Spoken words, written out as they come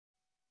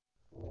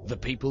The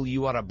people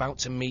you are about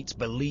to meet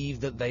believe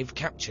that they've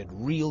captured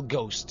real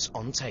ghosts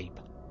on tape.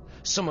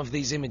 Some of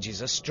these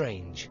images are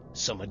strange,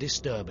 some are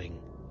disturbing,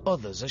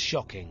 others are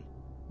shocking,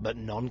 but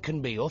none can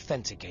be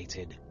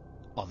authenticated.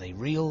 Are they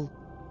real?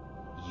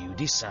 You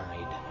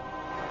decide.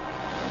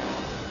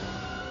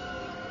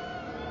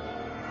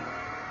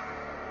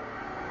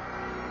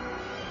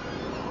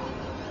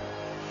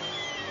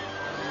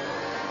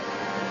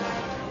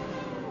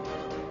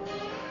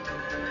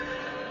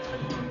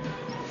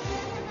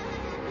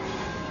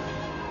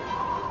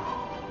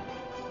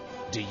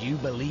 Do you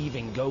believe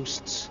in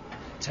ghosts?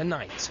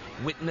 Tonight,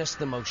 witness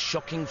the most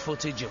shocking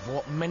footage of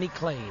what many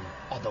claim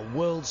are the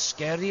world's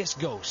scariest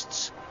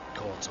ghosts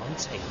caught on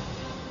tape.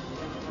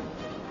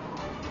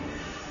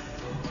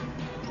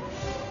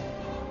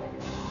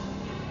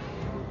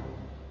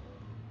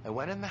 I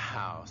went in the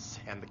house,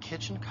 and the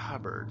kitchen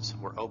cupboards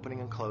were opening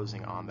and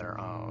closing on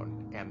their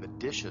own, and the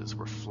dishes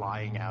were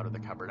flying out of the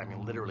cupboard. I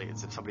mean, literally,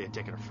 as if somebody had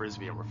taken a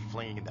Frisbee and were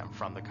flinging them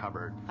from the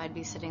cupboard. I'd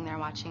be sitting there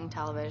watching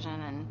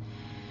television, and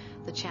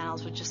the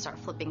channels would just start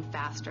flipping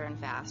faster and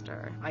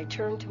faster. I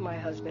turned to my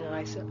husband and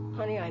I said,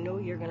 honey, I know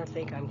you're going to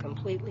think I'm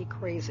completely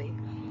crazy,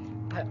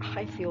 but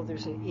I feel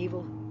there's an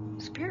evil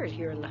spirit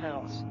here in the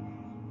house.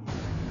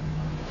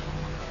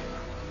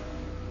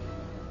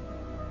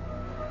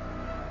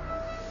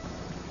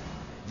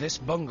 This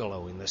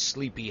bungalow in the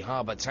sleepy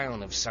harbor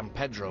town of San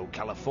Pedro,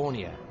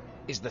 California,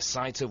 is the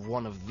site of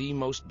one of the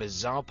most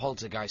bizarre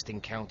poltergeist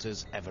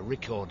encounters ever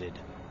recorded.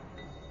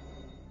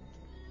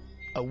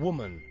 A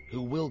woman,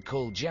 who we'll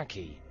call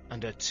Jackie,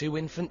 and her 2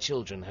 infant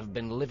children have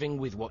been living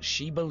with what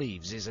she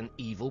believes is an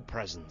evil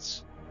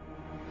presence.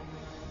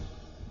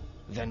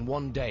 Then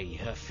one day,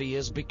 her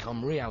fears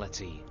become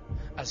reality.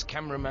 As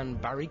cameraman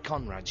Barry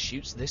Conrad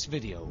shoots this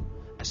video,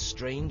 a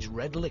strange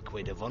red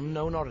liquid of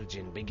unknown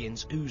origin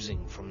begins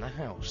oozing from the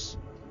house.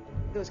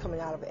 It was coming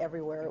out of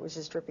everywhere. It was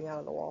just dripping out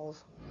of the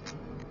walls.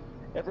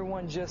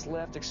 Everyone just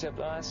left except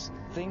us.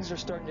 Things are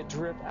starting to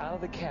drip out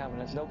of the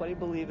cabinets. Nobody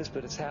believes us,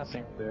 but it's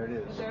happening. There it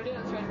is. There it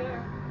is, right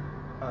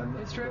there.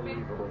 It's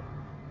dripping.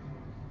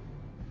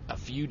 A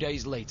few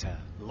days later,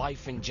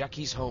 life in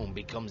Jackie's home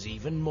becomes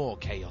even more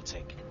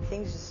chaotic.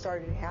 Things just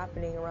started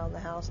happening around the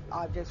house.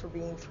 Objects were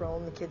being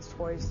thrown, the kids'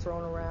 toys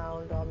thrown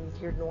around, you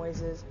hear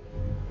noises.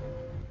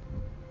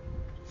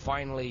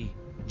 Finally,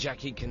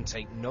 Jackie can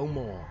take no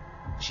more.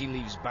 She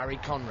leaves Barry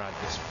Conrad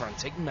this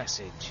frantic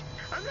message.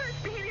 I'm not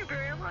staying here,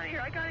 Barry. I'm out of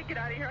here. I gotta get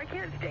out of here. I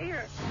can't stay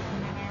here.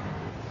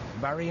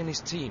 Barry and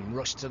his team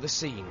rush to the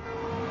scene.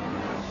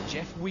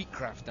 Jeff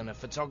Wheatcraft and a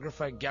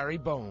photographer, Gary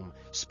Bohm,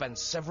 spend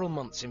several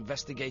months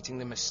investigating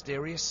the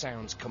mysterious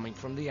sounds coming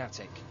from the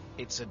attic.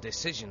 It's a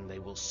decision they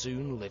will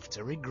soon live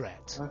to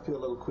regret. I feel a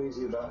little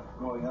queasy about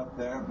going up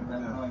there, but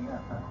then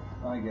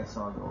I guess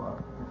I'll go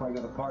up. If I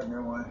got a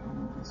partner, why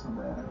be so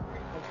bad?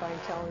 I try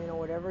and tell them,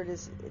 whatever it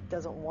is, it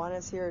doesn't want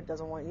us here, it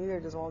doesn't want you here,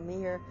 it doesn't want me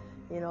here.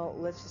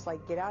 Let's just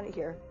get out of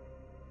here.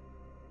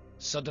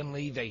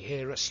 Suddenly, they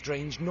hear a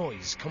strange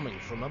noise coming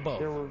from above.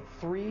 There were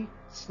 3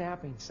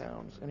 snapping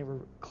sounds, and they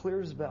were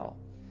clear as bell.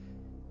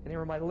 And they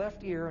were in my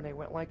left ear, and they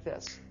went like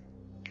this.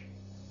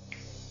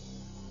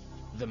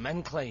 The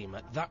men claim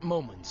at that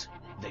moment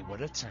they were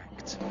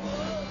attacked.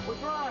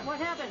 What's wrong? What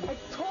happened? I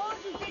told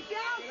you, get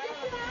down,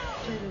 get down!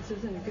 Gee, this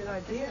isn't a good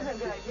idea. This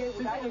isn't a good idea.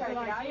 We gotta get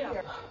out of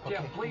here.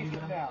 Jeff, please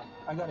get down.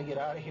 I gotta get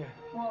out of here.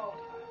 Whoa.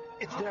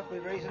 It's definitely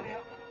raising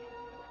hell.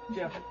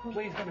 Jeff,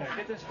 please come here.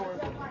 Get this for me.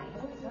 Get the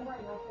mic.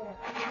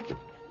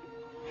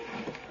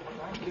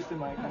 Get the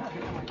mic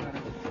on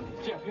it.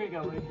 Jeff, here you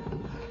go, buddy.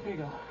 Here you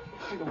go.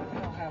 Here you go. What the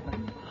hell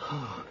happened?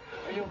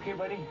 Are you okay,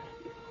 buddy?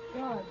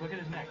 God. Look at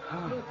his neck.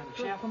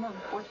 Jeff, come on.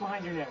 What's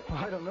behind your neck?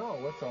 I don't know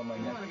what's on my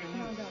neck.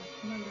 Come on, go.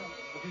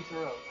 A piece of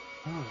rope.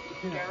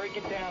 Gary,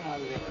 get down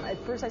out of there.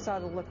 At first I saw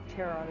the look of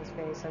terror on his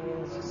face. It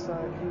was just,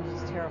 he was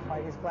just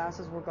terrified. His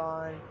glasses were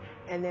gone.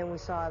 And then we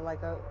saw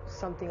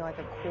something like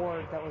a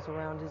cord that was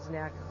around his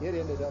neck. It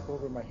ended up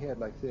over my head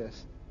like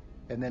this,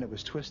 and then it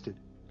was twisted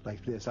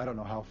like this. I don't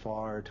know how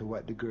far or to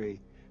what degree,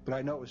 but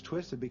I know it was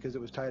twisted because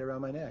it was tied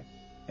around my neck.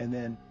 And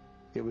then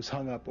it was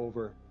hung up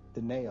over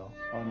the nail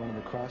on one of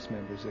the cross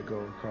members that go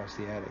across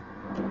the attic.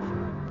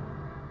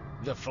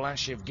 The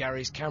flash of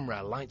Gary's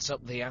camera lights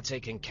up the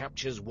attic and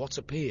captures what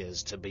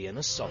appears to be an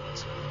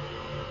assault.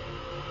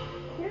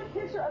 Get a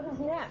picture of his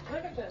neck.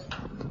 Look at this.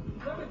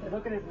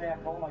 Look at his neck.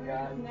 Oh, my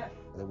God.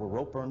 There were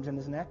rope burns in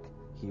his neck.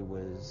 He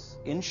was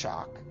in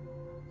shock.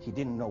 He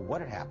didn't know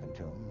what had happened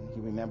to him. He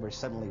remembers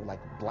suddenly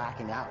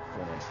blacking out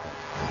for an instant.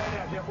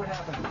 Yeah, Jeff, what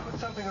happened? Put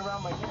something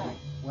around my neck.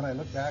 When I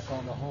look back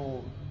on the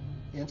whole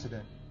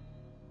incident,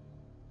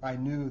 I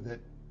knew that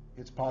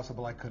it's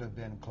possible I could have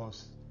been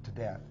close to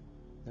death.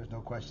 There's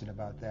no question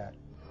about that.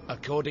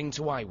 According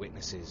to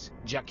eyewitnesses,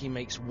 Jackie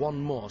makes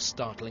one more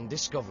startling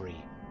discovery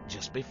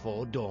just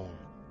before dawn.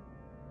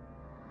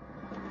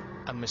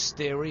 A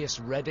mysterious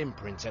red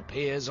imprint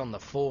appears on the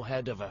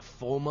forehead of her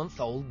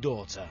 4-month-old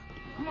daughter.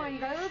 Come on, you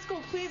guys, let's go.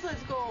 Please,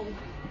 let's go.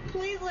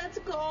 Please, let's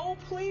go.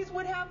 Please,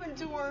 what happened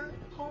to her?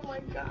 Oh, my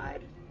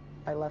God.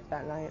 I left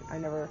that night. I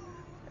never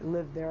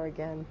lived there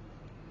again.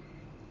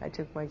 I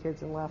took my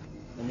kids and left.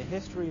 In the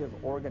history of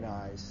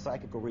organized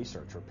psychical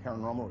research or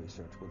paranormal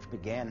research, which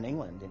began in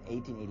England in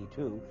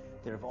 1882,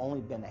 there have only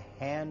been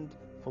a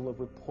handful of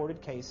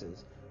reported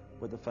cases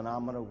where the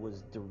phenomena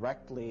was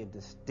directly and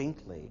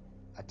distinctly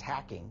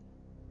attacking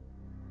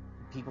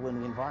people in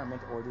the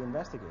environment or the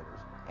investigators.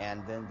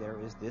 And then there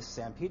is this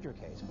San Pedro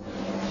case.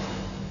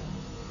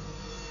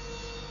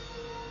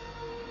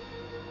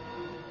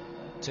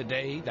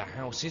 Today, the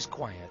house is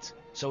quiet,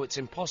 so it's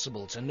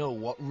impossible to know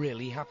what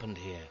really happened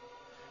here.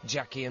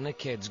 Jackie and the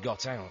kids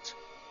got out,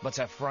 but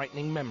her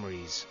frightening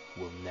memories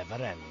will never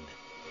end.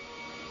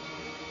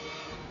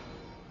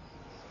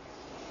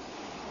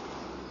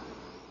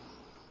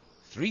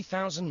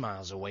 3,000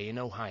 miles away in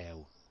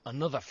Ohio,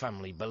 another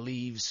family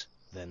believes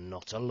they're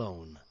not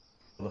alone.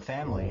 The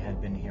family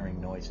had been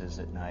hearing noises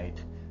at night.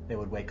 They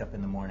would wake up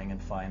in the morning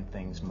and find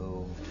things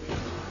moved,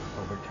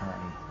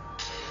 overturned,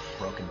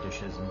 broken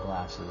dishes and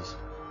glasses.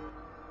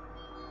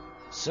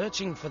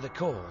 Searching for the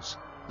cause,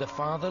 the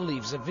father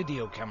leaves a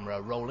video camera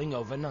rolling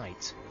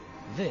overnight.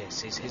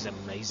 This is his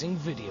amazing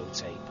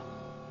videotape.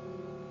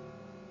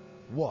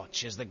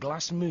 Watch as the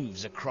glass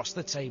moves across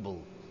the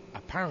table,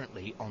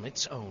 apparently on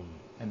its own.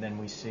 And then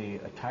we see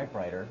a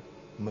typewriter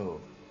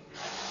move,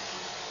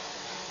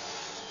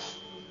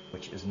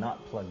 which is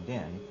not plugged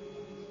in.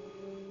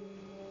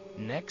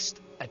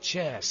 Next, a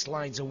chair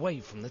slides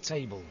away from the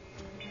table,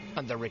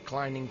 and the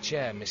reclining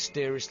chair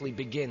mysteriously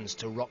begins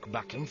to rock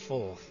back and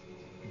forth.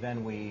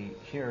 Then we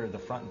hear the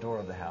front door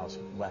of the house,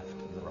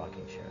 left of the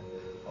rocking chair,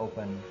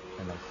 open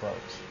and then close.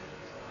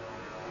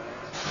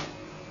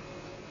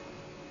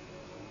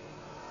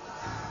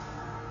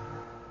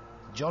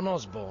 John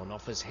Osborne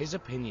offers his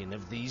opinion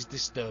of these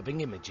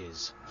disturbing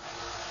images.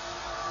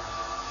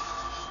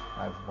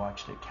 I've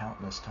watched it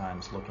countless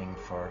times looking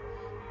for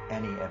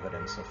any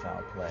evidence of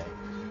foul play,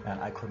 and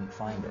I couldn't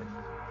find it.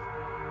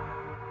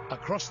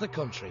 Across the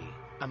country,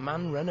 a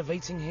man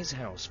renovating his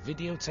house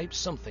videotapes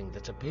something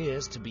that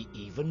appears to be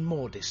even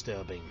more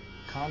disturbing.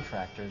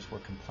 Contractors were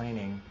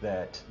complaining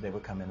that they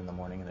would come in the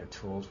morning and their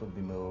tools would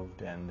be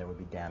moved and there would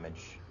be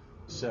damage.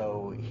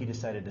 So he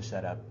decided to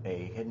set up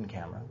a hidden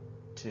camera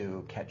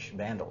to catch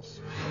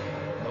vandals.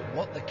 But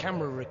what the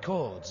camera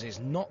records is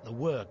not the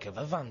work of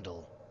a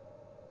vandal.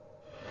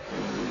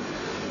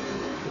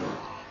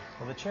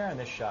 Well, the chair in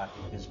this shot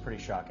is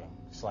pretty shocking,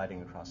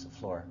 sliding across the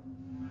floor.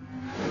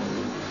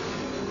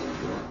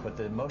 But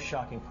the most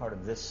shocking part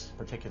of this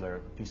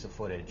particular piece of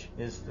footage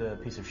is the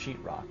piece of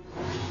sheetrock.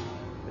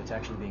 It's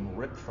actually being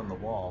ripped from the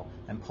wall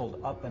and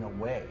pulled up and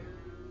away.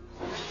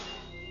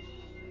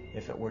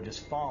 If it were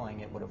just falling,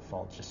 it would have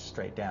fallen just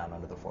straight down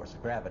under the force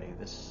of gravity.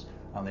 This,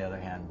 on the other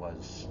hand,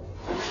 was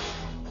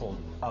pulled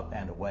up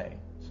and away.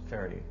 It's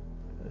very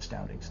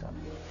astounding stuff.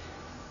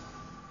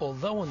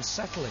 Although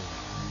unsettling,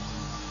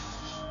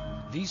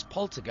 these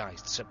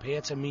poltergeists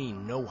appear to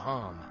mean no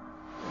harm.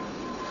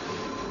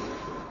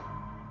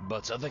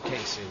 But other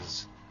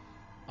cases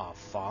are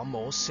far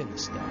more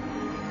sinister.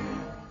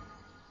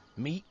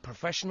 Meet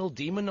professional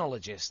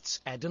demonologists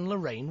Ed and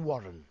Lorraine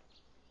Warren.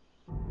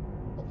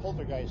 A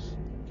poltergeist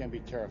can be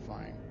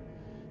terrifying.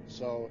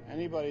 So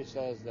anybody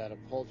says that a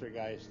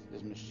poltergeist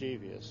is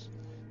mischievous,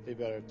 they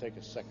better take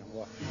a second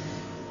look.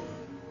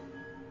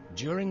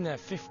 During their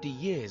 50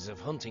 years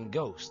of hunting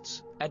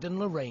ghosts, Ed and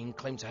Lorraine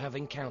claim to have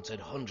encountered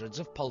hundreds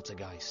of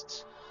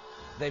poltergeists.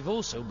 They've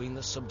also been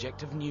the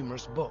subject of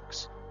numerous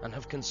books and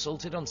have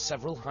consulted on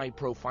several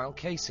high-profile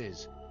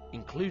cases,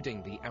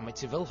 including the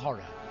Amityville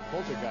Horror.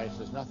 Poltergeist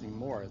is nothing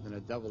more than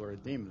a devil or a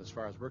demon as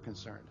far as we're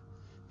concerned.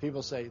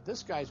 People say,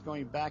 this guy's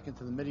going back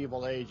into the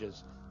medieval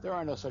ages. There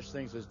are no such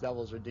things as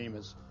devils or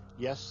demons.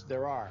 Yes,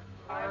 there are.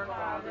 Our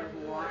Father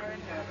who art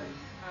in heaven,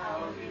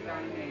 hallowed be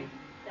thy name.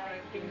 Thy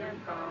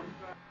kingdom come.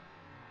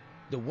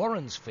 The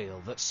Warrens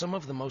feel that some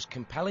of the most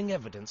compelling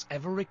evidence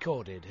ever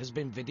recorded has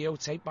been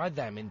videotaped by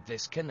them in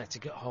this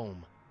Connecticut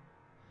home.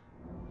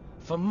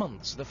 For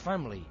months, the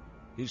family,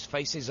 whose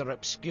faces are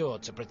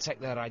obscured to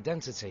protect their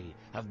identity,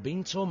 have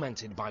been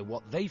tormented by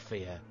what they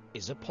fear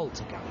is a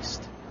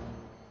poltergeist.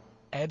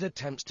 Ed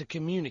attempts to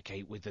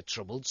communicate with the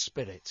troubled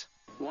spirit.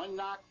 One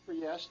knock for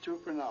yes, two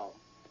for no.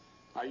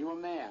 Are you a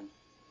man?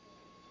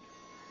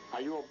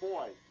 Are you a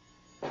boy?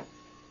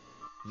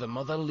 The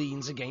mother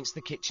leans against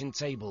the kitchen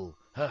table,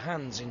 her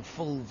hands in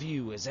full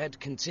view as Ed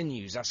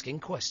continues asking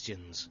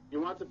questions.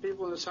 You want the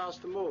people in this house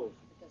to move?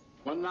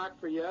 One knock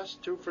for yes,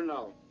 two for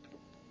no.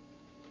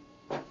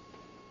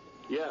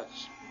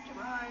 Yes.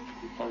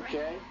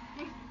 Okay.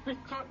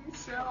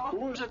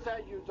 Who is it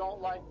that you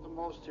don't like the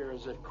most here?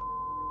 Is it?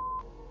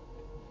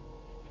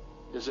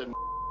 Is it?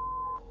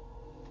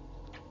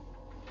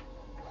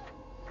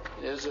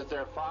 Is it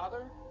their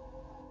father?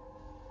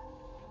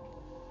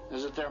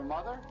 Is it their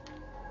mother?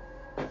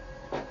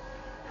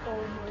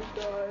 Oh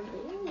my God.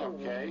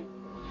 Okay.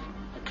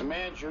 I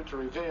command you to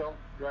reveal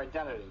your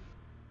identity.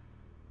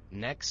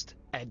 Next,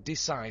 Ed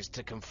decides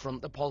to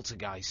confront the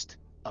poltergeist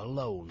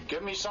alone.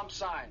 Give me some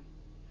sign.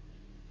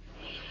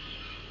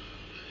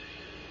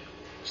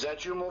 Is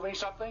that you moving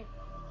something?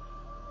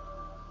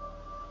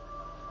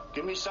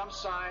 Give me some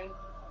sign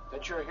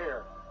that you're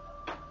here.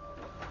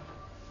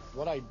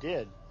 What I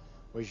did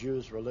was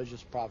use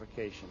religious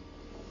provocation.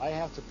 I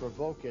have to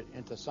provoke it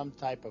into some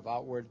type of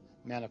outward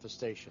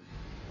manifestation.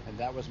 And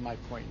that was my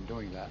point in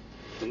doing that.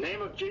 In the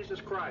name of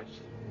Jesus Christ,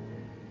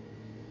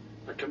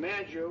 I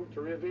command you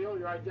to reveal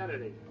your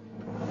identity.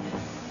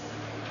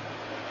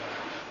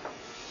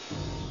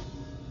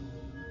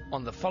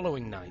 On the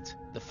following night,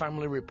 the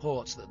family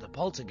reports that the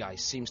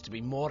poltergeist seems to be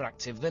more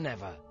active than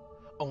ever.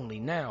 Only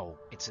now,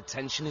 its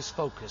attention is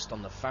focused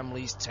on the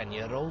family's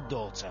 10-year-old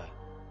daughter.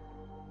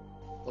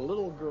 The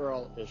little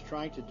girl is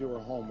trying to do her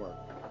homework,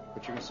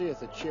 but you can see that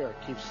the chair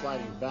keeps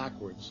sliding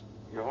backwards.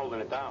 You're holding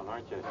it down,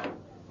 aren't you?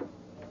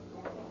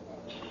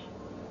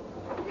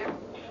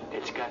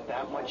 It's got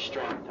that much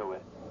strength to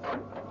it.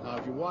 Now,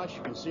 if you watch,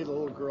 you can see the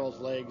little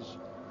girl's legs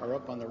are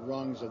up on the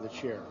rungs of the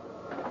chair.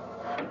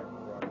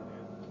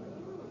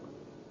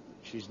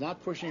 She's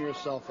not pushing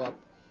herself up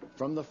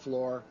from the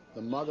floor.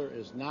 The mother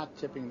is not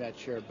tipping that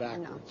chair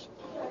backwards.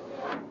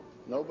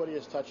 No. Nobody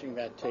is touching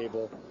that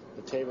table.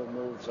 The table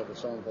moves of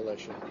its own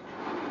volition.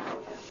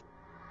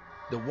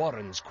 The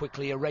Warrens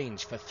quickly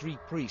arrange for 3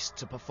 priests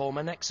to perform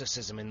an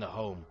exorcism in the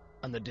home,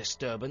 and the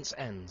disturbance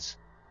ends.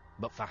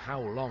 But for how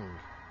long?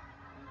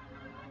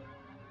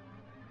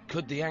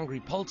 Could the angry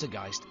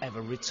poltergeist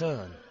ever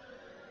return?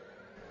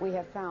 We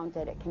have found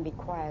that it can be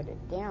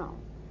quieted down,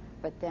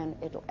 but then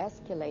it'll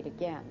escalate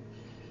again.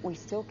 We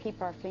still keep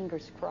our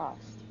fingers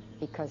crossed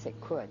because it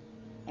could,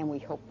 and we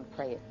hope and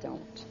pray it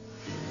don't.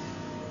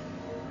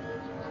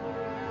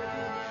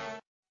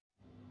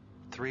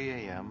 3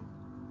 a.m.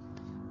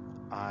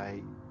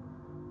 I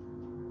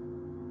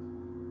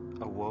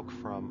awoke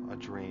from a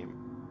dream,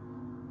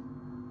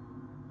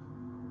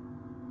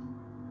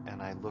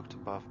 and I looked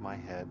above my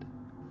head,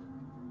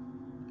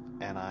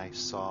 and I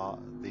saw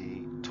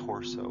the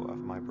torso of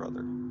my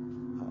brother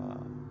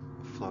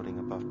floating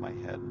above my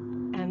head.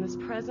 And this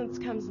presence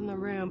comes in the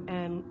room,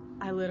 and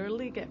I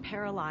literally get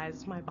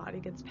paralyzed. My body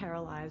gets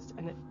paralyzed,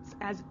 and it's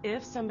as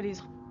if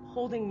somebody's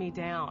holding me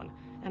down,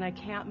 and I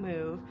can't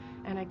move,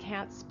 and I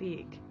can't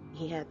speak.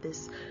 He had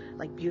this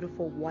like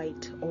beautiful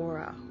white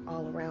aura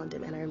all around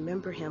him, and I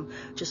remember him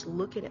just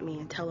looking at me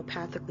and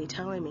telepathically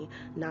telling me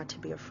not to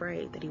be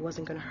afraid, that he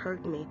wasn't going to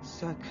hurt me.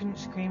 So I couldn't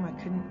scream, I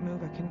couldn't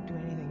move, I couldn't do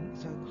anything.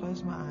 So I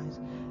closed my eyes,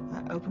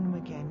 I opened them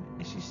again,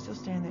 and she's still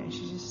standing there, and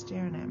she's just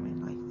staring at me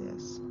like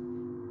this.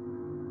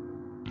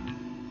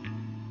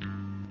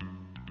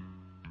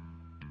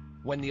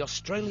 When the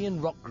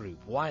Australian rock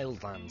group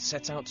Wildland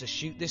set out to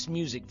shoot this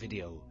music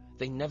video,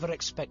 they never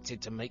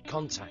expected to make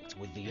contact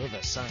with the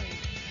other side.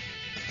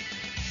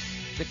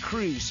 The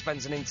crew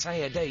spends an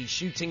entire day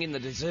shooting in the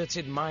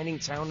deserted mining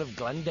town of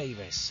Glen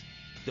Davis.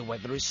 The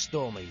weather is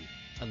stormy,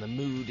 and the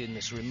mood in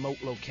this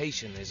remote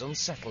location is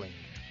unsettling.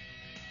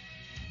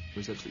 It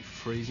was absolutely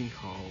freezing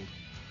cold.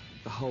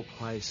 The whole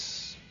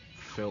place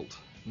felt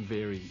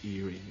very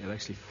eerie. It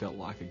actually felt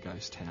like a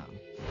ghost town.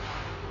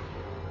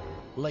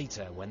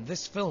 Later, when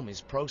this film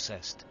is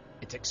processed,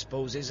 it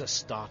exposes a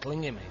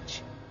startling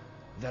image.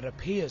 There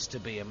appears to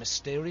be a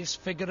mysterious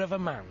figure of a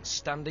man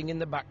standing in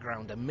the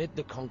background amid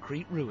the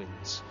concrete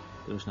ruins.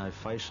 There was no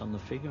face on the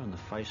figure, and the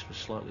face was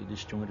slightly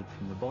disjointed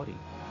from the body.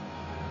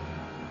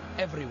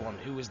 Everyone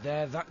who was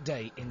there that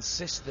day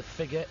insists the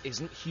figure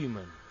isn't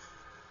human.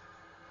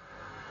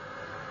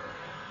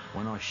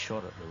 When I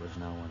shot it, there was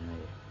no one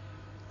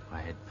there.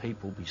 I had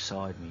people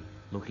beside me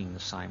looking the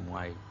same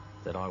way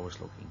that I was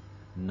looking.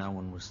 No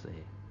one was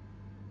there.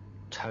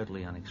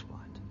 Totally unexplained.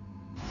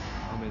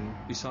 I mean,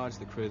 besides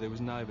the crew, there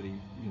was nobody,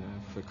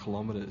 for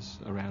kilometres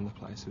around the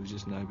place. There was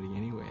just nobody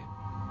anywhere.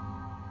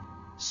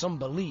 Some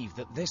believe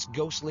that this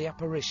ghostly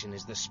apparition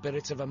is the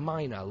spirit of a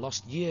miner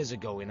lost years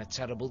ago in a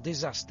terrible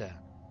disaster.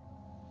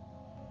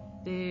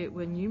 There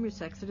were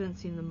numerous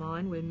accidents in the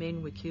mine where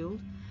men were killed.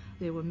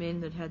 There were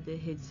men that had their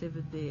heads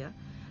severed there.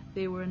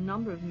 There were a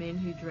number of men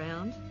who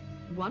drowned.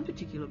 One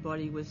particular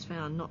body was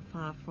found not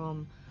far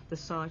from the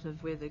site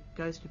of where the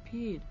ghost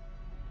appeared.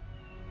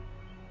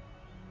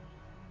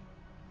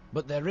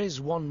 But there is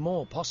one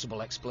more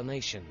possible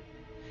explanation.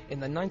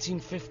 In the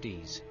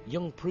 1950s,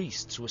 young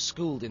priests were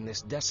schooled in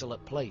this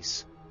desolate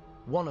place.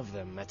 One of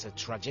them met a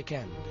tragic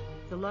end.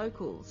 The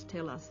locals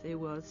tell us there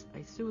was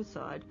a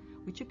suicide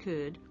which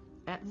occurred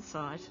at the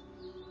site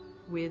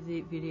where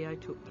the video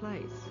took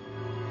place.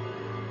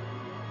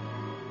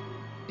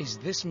 Is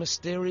this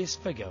mysterious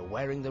figure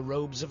wearing the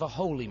robes of a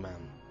holy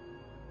man?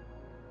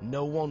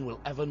 No one will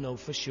ever know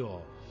for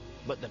sure,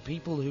 but the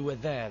people who were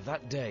there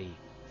that day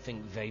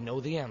think they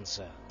know the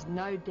answer.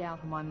 No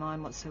doubt in my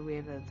mind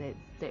whatsoever that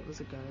that was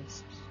a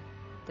ghost.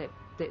 That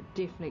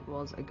definitely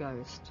was a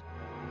ghost.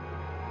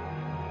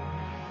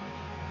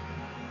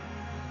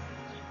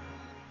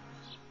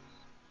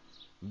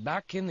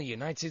 Back in the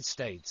United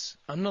States,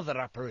 another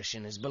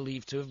apparition is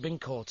believed to have been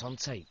caught on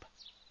tape.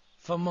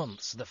 For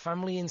months, the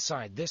family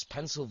inside this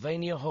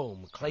Pennsylvania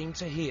home claimed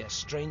to hear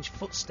strange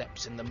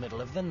footsteps in the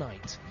middle of the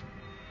night.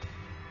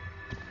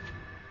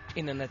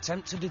 In an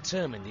attempt to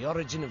determine the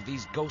origin of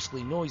these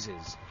ghostly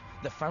noises,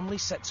 the family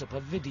sets up a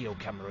video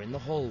camera in the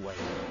hallway.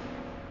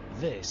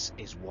 This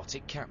is what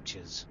it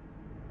captures.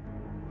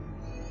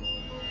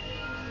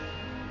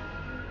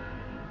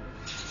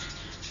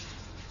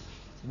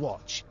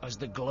 watch as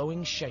the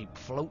glowing shape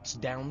floats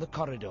down the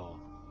corridor,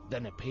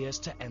 then appears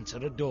to enter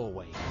a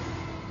doorway.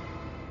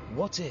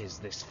 What is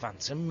this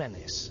phantom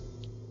menace?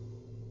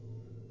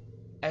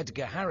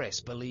 Edgar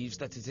Harris believes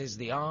that it is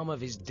the arm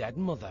of his dead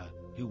mother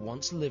who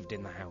once lived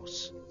in the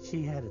house.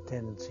 She had a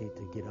tendency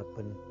to get up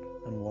and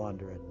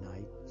wander at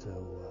night,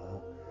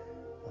 so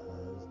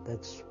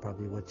that's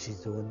probably what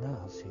she's doing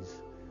now.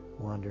 She's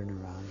wandering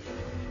around.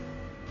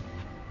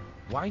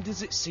 Why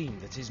does it seem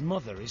that his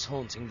mother is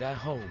haunting their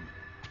home?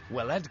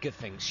 Well, Edgar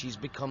thinks she's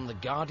become the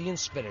guardian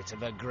spirit of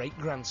her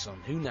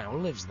great-grandson who now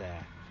lives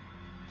there.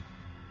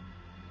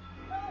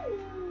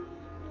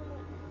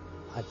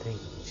 I think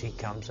she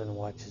comes and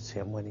watches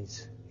him when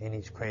he's in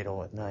his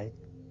cradle at night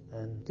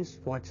and just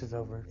watches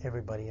over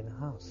everybody in the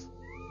house.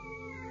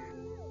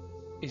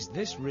 Is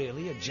this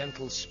really a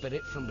gentle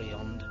spirit from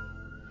beyond?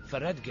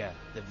 For Edgar,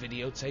 the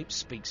videotape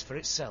speaks for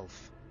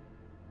itself.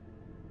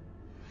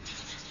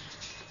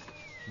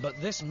 But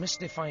this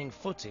mystifying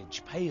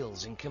footage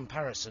pales in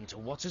comparison to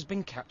what has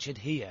been captured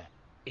here,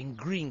 in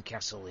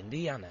Greencastle,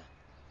 Indiana.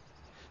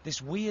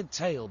 This weird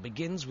tale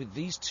begins with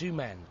these two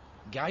men,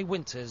 Guy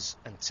Winters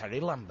and Terry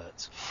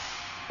Lambert.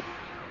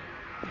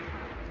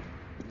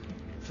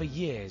 For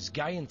years,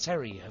 Guy and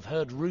Terry have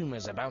heard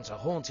rumours about a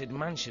haunted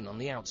mansion on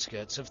the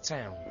outskirts of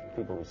town.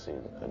 People would see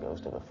a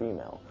ghost of a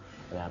female,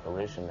 an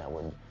apparition that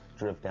would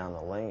drift down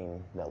the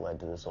lane that led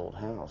to this old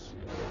house.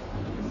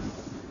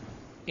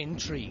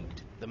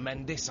 Intrigued, the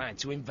men decide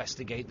to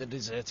investigate the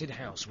deserted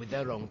house with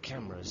their own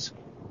cameras.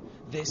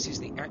 This is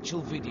the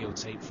actual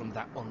videotape from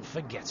that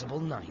unforgettable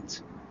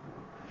night.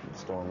 The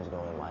storm was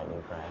going,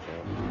 lightning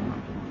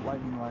crashing.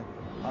 Lightning like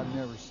I've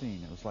never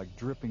seen. It was like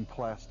dripping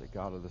plastic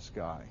out of the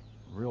sky.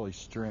 Really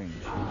strange.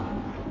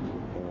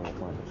 And in the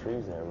clump of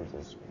trees there was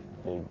this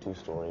big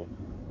two-story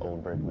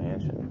old brick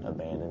mansion,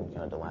 abandoned,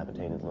 kind of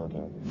dilapidated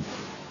looking.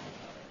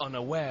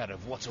 Unaware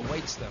of what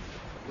awaits them,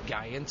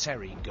 Guy and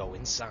Terry go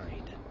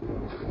inside.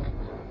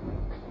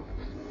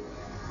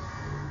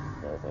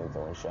 Everything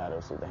throwing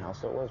shadows through the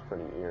house, so it was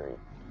pretty eerie.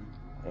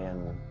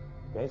 And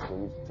basically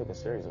we took a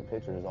series of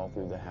pictures all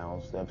through the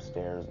house, the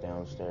upstairs,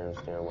 downstairs,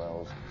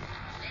 stairwells.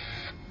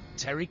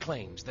 Terry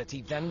claims that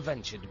he then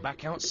ventured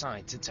back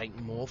outside to take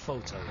more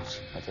photos.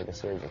 I took a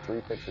series of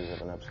 3 pictures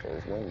of an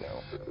upstairs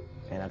window.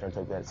 And after I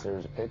took that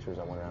series of pictures,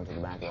 I went around to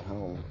the back of the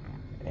home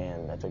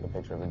and I took a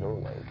picture of a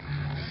doorway.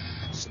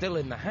 Still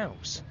in the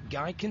house,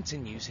 Guy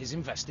continues his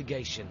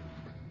investigation.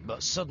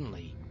 But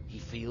suddenly, he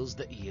feels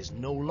that he is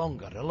no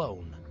longer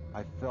alone.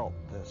 I felt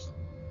this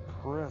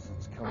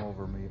presence come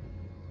over me,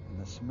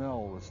 and the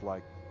smell was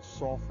like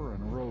sulfur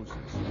and roses.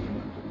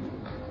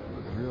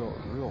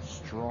 Real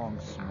strong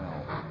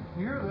smell.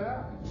 You hear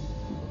that?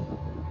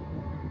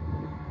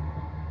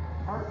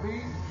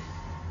 Heartbeat.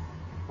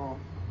 Bump,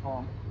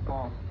 bump,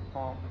 bump,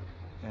 bump.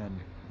 And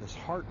this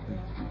heartbeat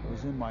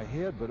was in my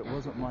head, but it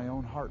wasn't my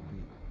own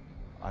heartbeat.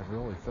 I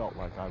really felt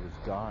like I was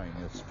dying.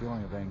 This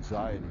feeling of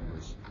anxiety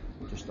was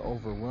just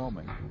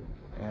overwhelming.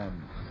 And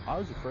I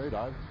was afraid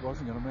I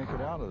wasn't going to make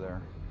it out of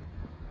there.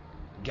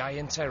 Guy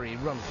and Terry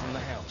run from the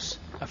house,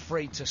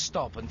 afraid to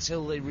stop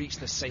until they reach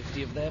the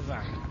safety of their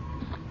van.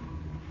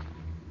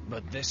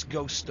 But this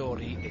ghost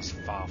story is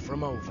far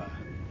from over.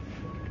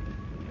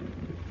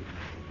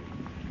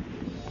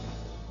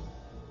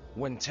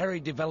 When Terry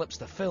develops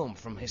the film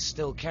from his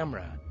still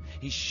camera,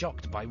 he's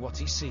shocked by what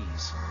he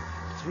sees.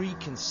 3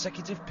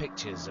 consecutive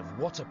pictures of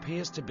what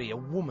appears to be a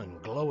woman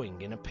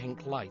glowing in a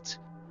pink light,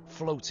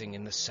 floating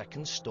in the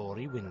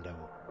second-story window.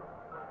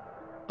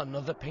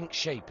 Another pink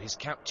shape is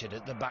captured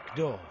at the back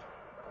door.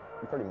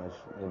 Pretty much,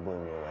 it blew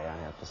me away, I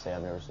have to say.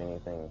 I've never seen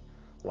anything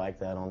like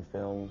that on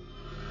film.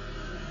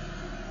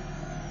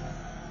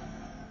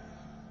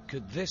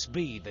 Could this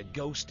be the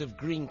ghost of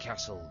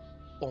Greencastle,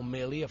 or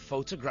merely a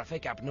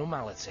photographic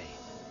abnormality?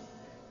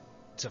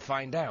 To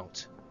find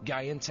out,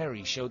 Guy and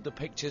Terry showed the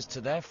pictures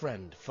to their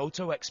friend,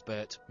 photo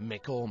expert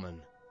Mick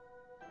Orman.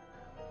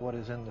 What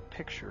is in the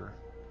picture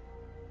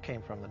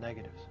came from the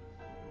negatives.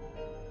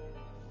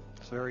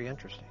 It's very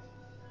interesting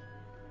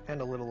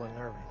and a little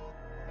unnerving.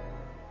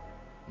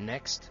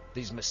 Next,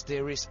 these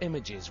mysterious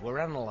images were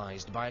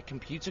analysed by a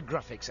computer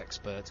graphics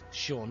expert,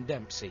 Sean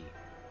Dempsey.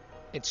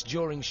 It's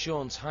during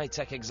Sean's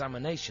high-tech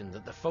examination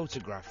that the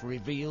photograph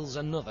reveals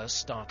another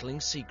startling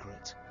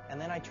secret.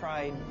 And then I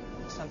tried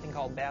something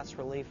called bas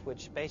relief,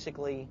 which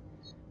basically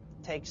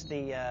takes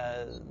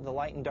the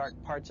light and dark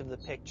parts of the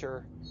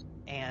picture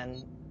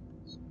and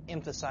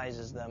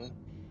emphasizes them.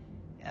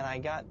 And I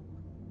got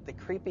the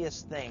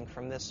creepiest thing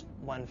from this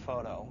one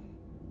photo.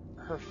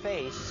 Her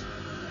face,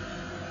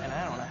 and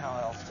I don't know how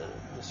else to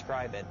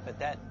describe it, but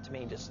that to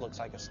me just looks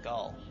like a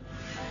skull.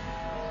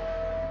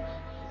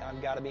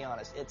 I've got to be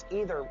honest, it's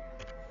either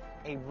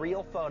a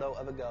real photo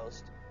of a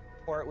ghost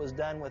or it was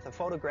done with a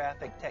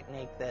photographic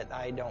technique that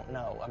I don't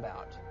know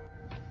about.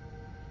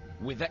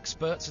 With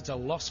experts at a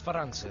loss for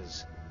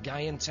answers,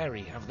 Guy and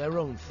Terry have their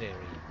own theory.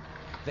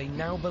 They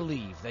now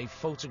believe they've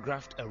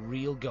photographed a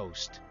real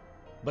ghost.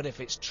 But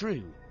if it's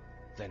true,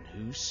 then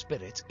whose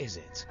spirit is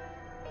it?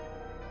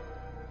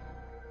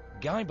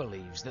 Guy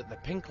believes that the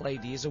Pink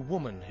Lady is a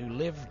woman who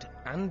lived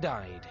and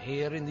died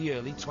here in the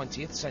early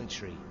 20th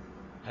century.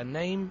 Her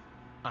name?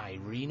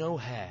 Irene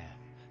O'Hare,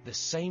 the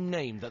same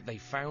name that they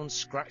found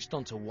scratched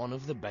onto one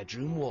of the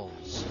bedroom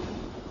walls.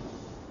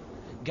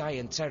 Guy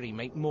and Terry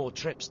make more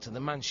trips to the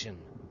mansion,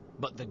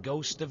 but the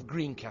ghost of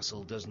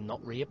Greencastle does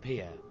not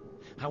reappear.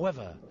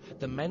 However,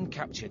 the men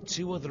capture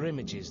two other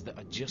images that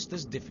are just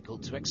as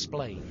difficult to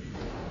explain.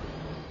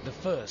 The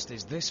first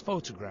is this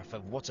photograph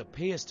of what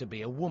appears to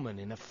be a woman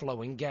in a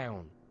flowing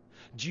gown.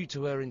 Due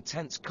to her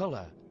intense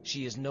colour,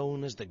 she is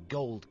known as the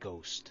Gold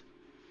Ghost.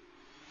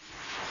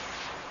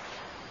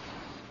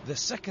 The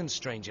second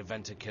strange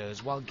event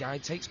occurs while Guy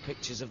takes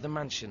pictures of the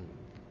mansion.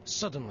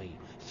 Suddenly,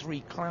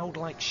 three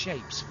cloud-like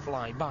shapes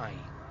fly by.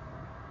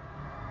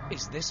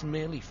 Is this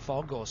merely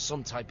fog or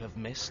some type of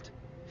mist?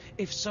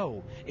 If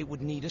so, it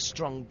would need a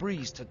strong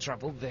breeze to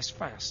travel this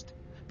fast.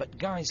 But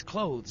Guy's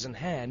clothes and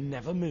hair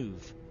never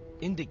move,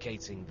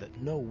 indicating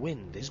that no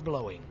wind is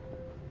blowing.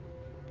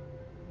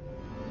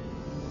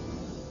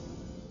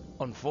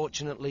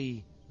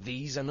 Unfortunately,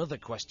 these and other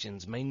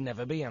questions may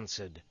never be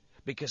answered,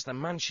 because the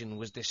mansion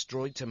was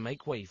destroyed to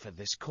make way for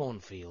this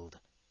cornfield.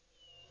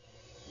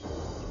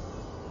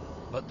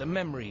 But the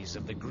memories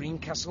of the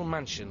Greencastle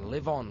mansion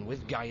live on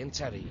with Guy and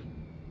Terry,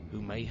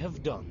 who may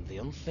have done the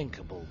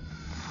unthinkable.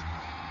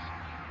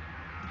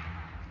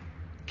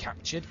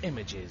 Captured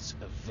images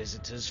of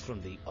visitors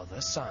from the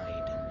other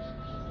side.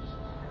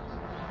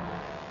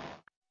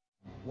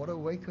 What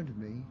awakened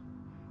me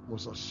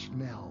was a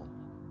smell,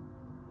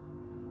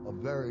 a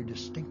very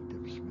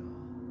distinctive smell.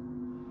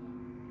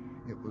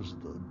 It was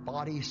the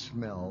body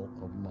smell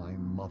of my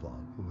mother,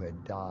 who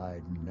had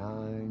died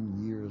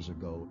 9 years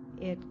ago.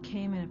 It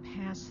came and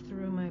passed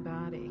through my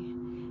body.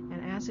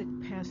 And as it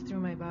passed through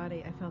my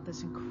body, I felt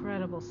this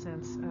incredible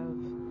sense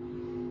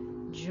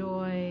of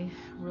joy,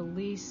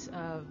 release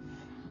of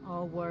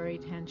all worry,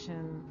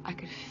 tension. I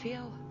could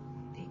feel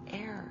the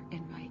air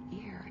in my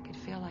ear. I could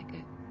feel like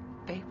a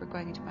vapor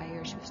going into my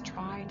ear. She was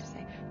trying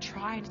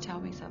to tell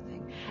me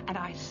something. And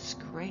I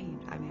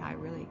screamed. I mean,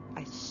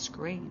 I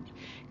screamed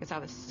because I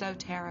was so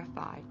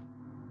terrified.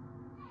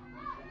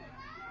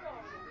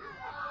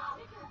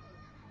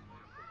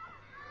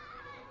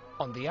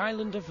 On the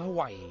island of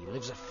Hawaii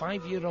lives a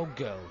 5-year-old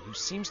girl who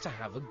seems to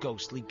have a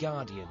ghostly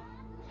guardian.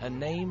 Her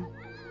name,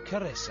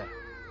 Carissa.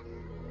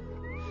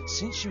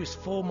 Since she was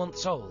 4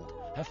 months old,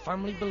 her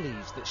family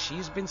believes that she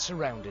has been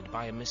surrounded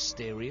by a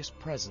mysterious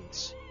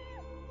presence.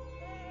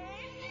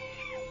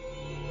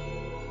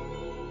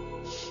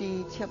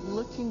 She kept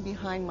looking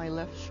behind my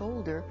left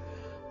shoulder,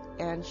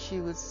 and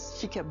she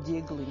kept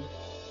giggling.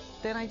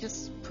 Then I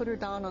just put her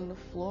down on the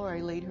floor. I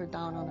laid her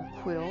down on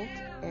a quilt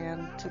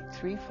and took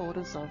 3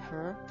 photos of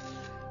her.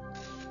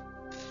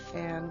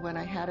 And when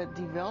I had it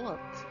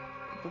developed,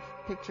 the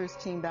pictures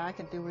came back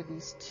and there were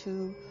these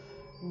 2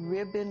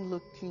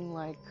 ribbon-looking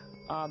like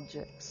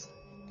objects,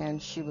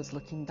 and she was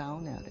looking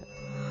down at it.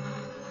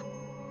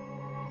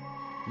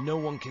 No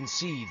one can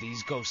see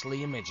these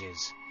ghostly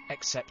images,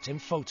 except in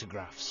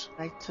photographs.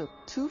 I took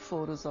 2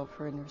 photos of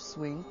her in her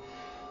swing,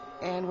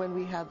 and when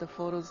we had the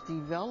photos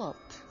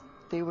developed,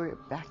 they were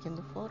back in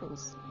the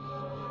photos.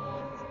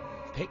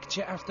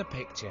 Picture after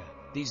picture,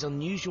 these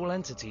unusual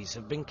entities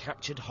have been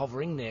captured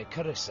hovering near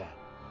Carissa.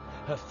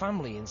 Her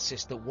family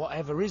insist that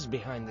whatever is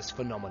behind this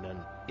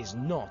phenomenon is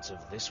not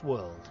of this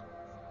world.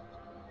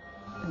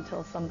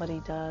 Until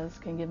somebody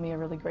can give me a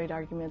really great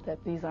argument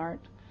that these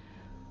aren't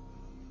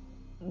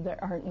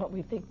what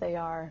we think they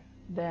are,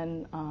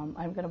 then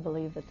I'm going to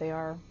believe that they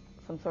are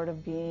some sort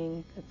of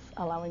being that's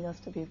allowing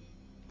us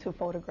to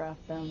photograph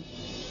them.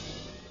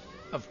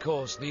 Of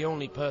course, the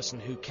only person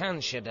who can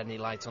shed any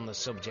light on the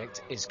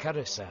subject is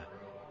Carissa,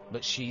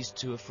 but she's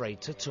too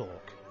afraid to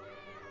talk.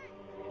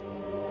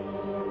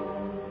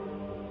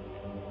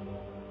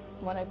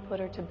 When I put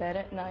her to bed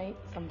at night,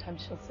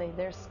 sometimes she'll say,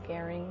 "They're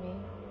scaring me."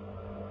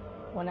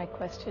 When I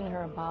question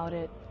her about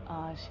it,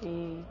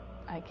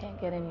 I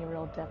can't get any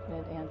real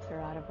definite answer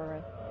out of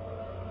her.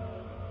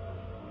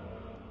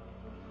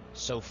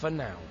 So for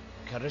now,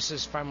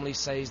 Carissa's family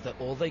says that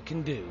all they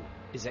can do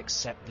is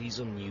accept these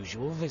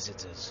unusual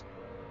visitors.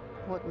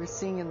 What we're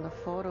seeing in the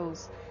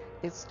photos,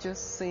 it's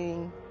just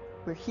saying,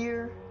 we're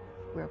here,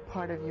 we're a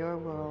part of your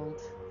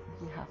world.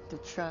 You have to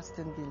trust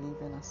and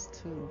believe in us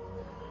too.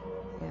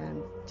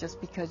 And just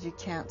because you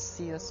can't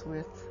see us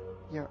with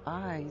your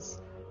eyes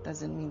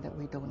doesn't mean that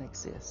we don't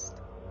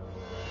exist.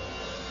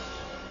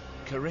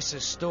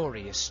 Carissa's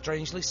story is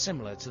strangely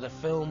similar to the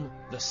film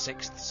The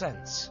Sixth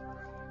Sense.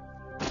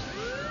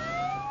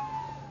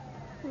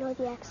 You know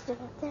the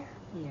accident up there?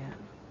 Yeah.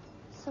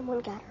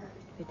 Someone got hurt.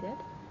 They did?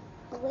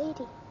 A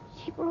lady.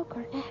 She broke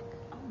her neck.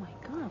 Oh my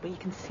God, but you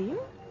can see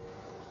her?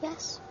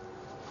 Yes.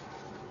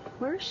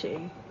 Where is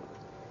she?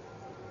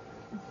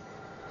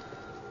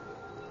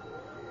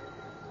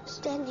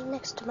 Standing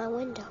next to my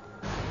window.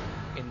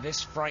 In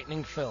this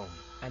frightening film,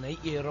 an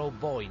 8-year-old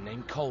boy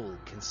named Cole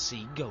can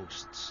see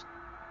ghosts.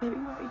 Baby,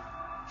 why are you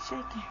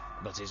shaking?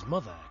 But his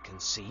mother can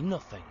see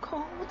nothing.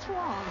 Cole, what's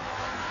wrong?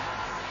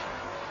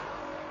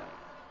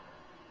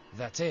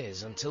 That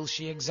is, until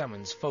she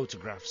examines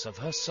photographs of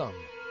her son.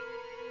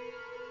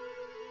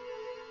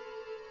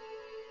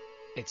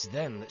 It's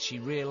then that she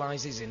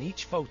realizes in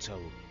each photo,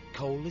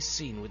 Cole is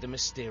seen with a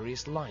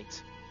mysterious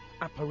light,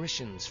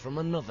 apparitions from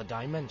another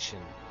dimension.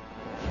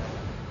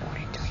 I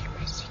want to tell you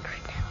my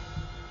secret now.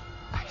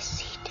 I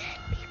see dead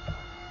people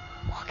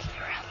walking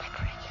around like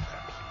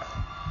regular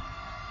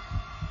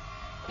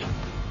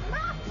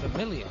people. For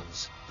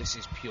millions, this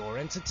is pure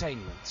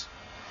entertainment.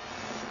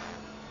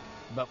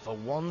 But for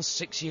one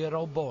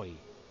 6-year-old boy,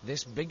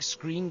 this big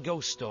screen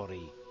ghost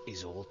story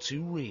is all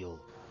too real.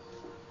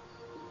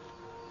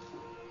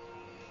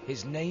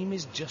 His name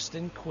is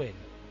Justin Quinn.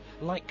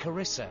 Like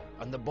Carissa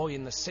and the boy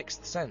in The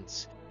Sixth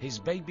Sense, his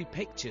baby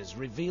pictures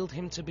revealed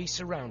him to be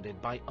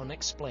surrounded by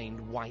unexplained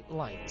white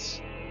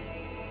lights.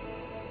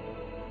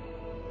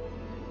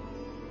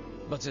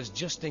 But as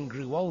Justin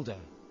grew older,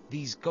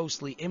 these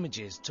ghostly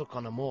images took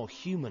on a more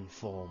human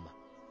form.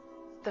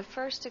 The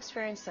first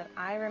experience that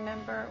I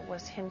remember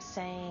was him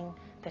saying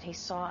that he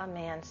saw a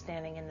man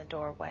standing in the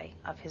doorway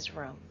of his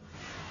room.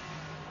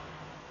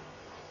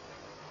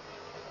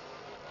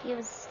 He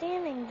was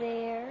standing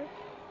there,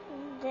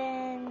 and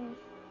then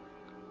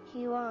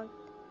he walked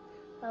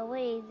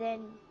away,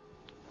 then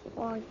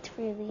walked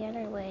through the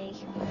other way.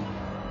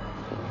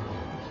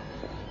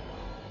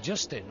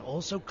 Justin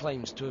also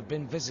claims to have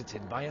been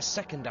visited by a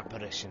second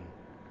apparition,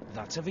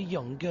 that of a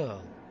young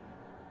girl.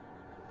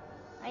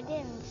 I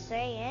didn't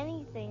say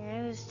anything.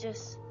 I was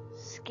just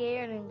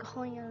scared and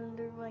going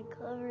under my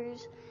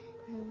covers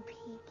and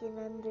peeking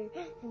under,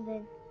 and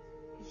then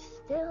she's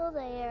still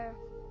there.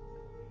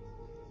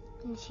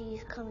 And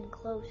she's coming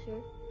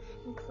closer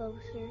and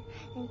closer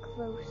and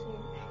closer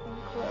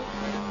and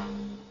closer.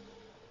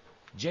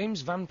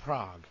 James Van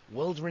Praagh,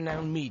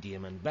 world-renowned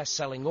medium and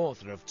best-selling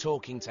author of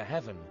Talking to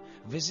Heaven,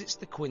 visits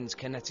the Quinns'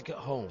 Connecticut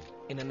home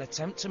in an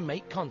attempt to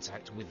make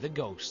contact with the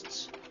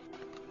ghosts.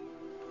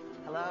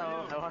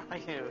 Hello, how are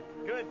you?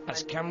 Good.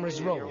 As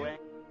cameras roll,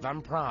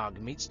 Van Praagh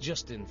meets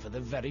Justin for the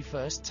very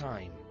first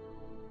time.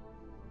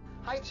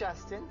 Hi,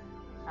 Justin.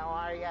 How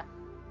are you?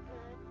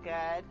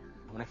 Good.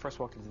 When I first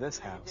walked into this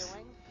house,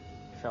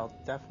 I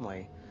felt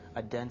definitely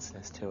a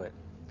denseness to it,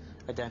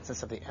 a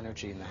denseness of the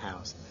energy in the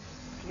house.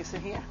 Can you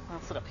sit here?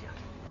 I'll sit up here.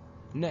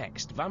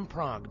 Next, Van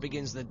Praagh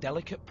begins the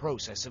delicate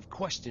process of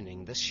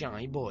questioning the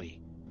shy boy.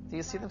 Do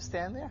you see them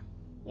stand there?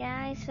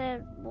 Yeah, I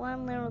said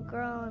one little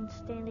girl and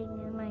standing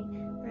in my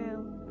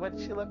room. What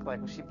did she look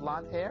like? Was she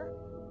blonde hair?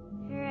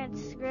 Her had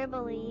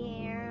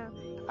scribbly hair.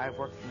 I've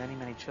worked with many,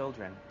 many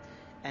children,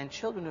 and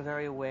children are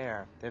very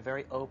aware, they're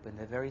very open,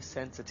 they're very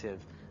sensitive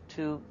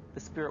to the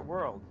spirit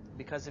world,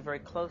 because they're very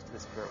close to the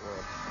spirit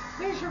world.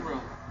 There's your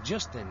room.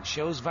 Justin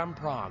shows Van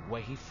Praagh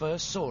where he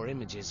first saw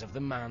images of the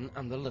man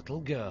and the little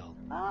girl.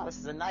 Oh, this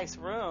is a nice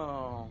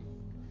room.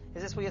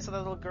 Is this where you saw the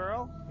little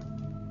girl?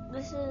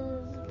 This is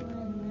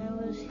when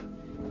I was...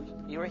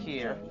 You were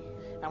here.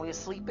 And were you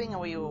sleeping or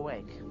were you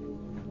awake?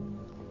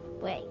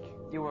 Awake.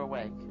 You were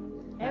awake.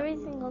 Every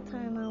single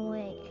time I'm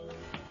awake.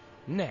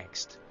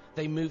 Next,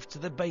 they move to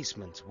the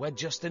basement, where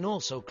Justin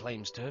also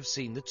claims to have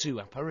seen the two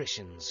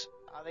apparitions.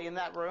 Are they in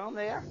that room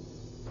there?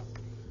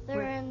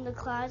 They're in the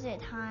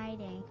closet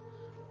hiding.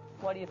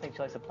 What do you think she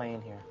likes to play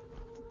in here?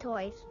 The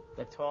toys.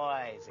 The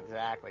toys,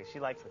 exactly. She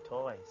likes the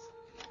toys.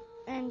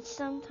 And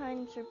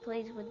sometimes her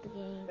plays with the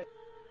game.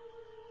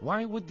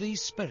 Why would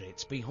these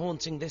spirits be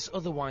haunting this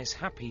otherwise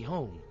happy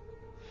home?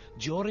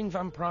 During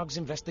Van Praagh's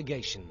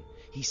investigation,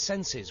 he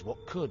senses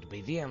what could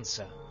be the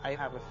answer. I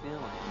have a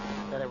feeling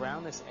that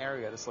around this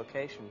area, this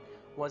location,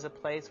 was a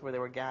place where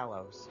there were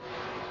gallows.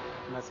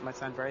 And that might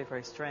sound very,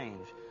 very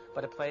strange,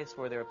 but a place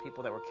where there were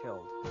people that were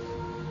killed.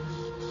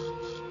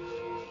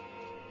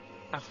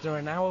 After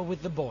an hour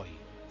with the boy,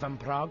 Van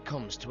Praagh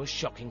comes to a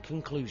shocking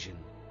conclusion.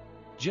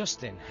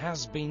 Justin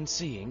has been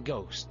seeing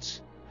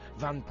ghosts.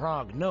 Van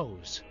Praagh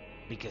knows,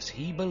 because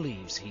he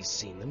believes he's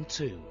seen them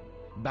too.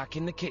 Back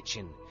in the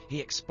kitchen, he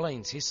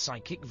explains his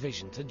psychic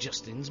vision to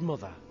Justin's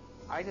mother.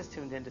 I just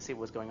tuned in to see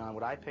what was going on.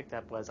 What I picked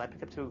up was, I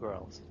picked up two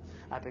girls.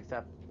 I picked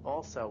up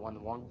also one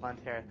with long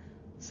blonde hair,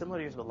 similar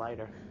to yours but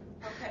lighter.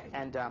 Okay.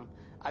 And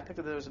I picked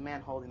up there was a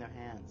man holding their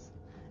hands.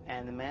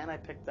 And the man I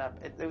picked up,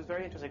 it was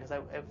very interesting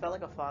because it felt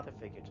like a father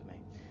figure to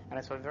me. And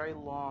I saw a very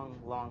long,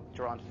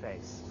 drawn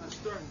face. I'm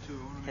starting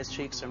to. His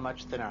cheeks are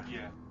much thinner.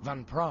 Yeah.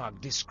 Van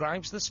Praagh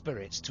describes the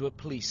spirits to a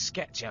police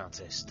sketch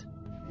artist.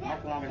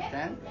 Much longer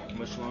thin.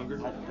 Much longer?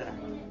 Much thinner.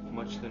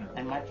 Much thinner.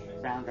 And much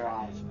rounder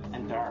eyes.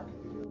 And dark.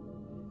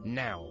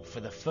 Now, for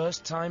the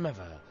first time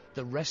ever,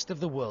 the rest of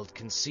the world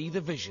can see the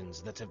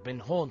visions that have been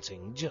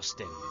haunting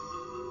Justin.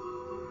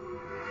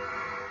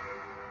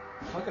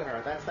 Look at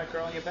her. That's that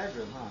girl in your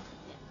bedroom, huh?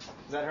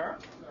 Is that her?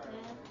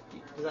 Yeah.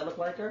 Does that look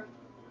like her?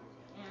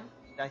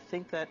 Yeah. I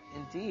think that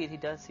indeed he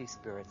does see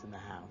spirits in the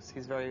house.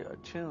 He's very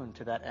attuned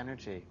to that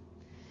energy.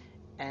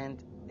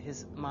 And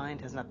his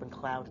mind has not been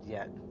clouded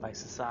yet by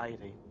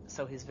society.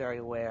 So he's very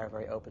aware,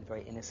 very open,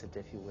 very innocent,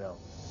 if you will.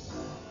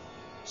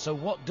 So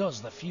what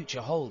does the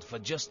future hold for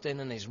Justin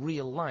and his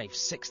real-life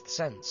sixth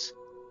sense?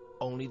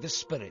 Only the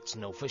spirits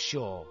know for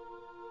sure.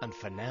 And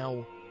for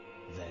now,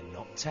 they're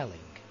not telling.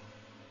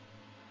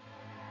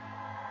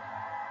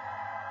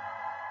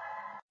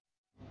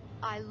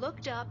 I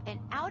looked up, and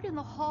out in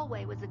the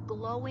hallway was a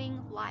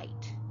glowing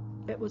light.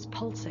 It was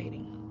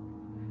pulsating,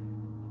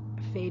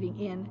 fading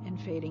in and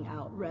fading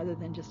out, rather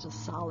than just a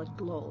solid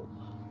globe.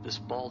 This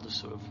ball just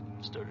sort of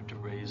started to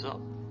raise up.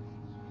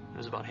 It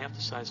was about half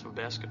the size of a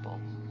basketball.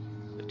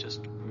 It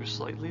just grew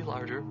slightly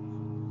larger,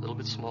 a little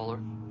bit smaller,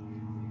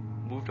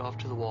 moved off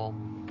to the wall,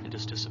 and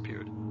just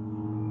disappeared.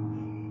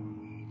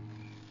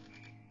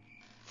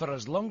 For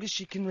as long as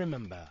she can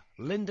remember,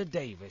 Linda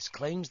Davis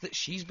claims that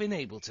she's been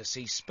able to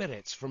see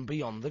spirits from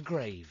beyond the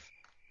grave.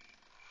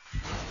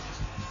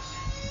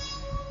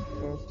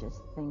 There's just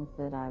things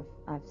that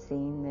I've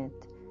seen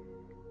that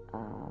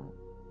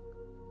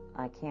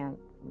I can't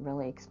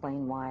really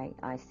explain why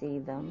I see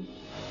them.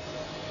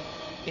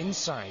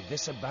 Inside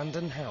this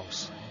abandoned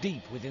house,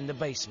 deep within the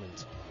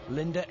basement,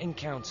 Linda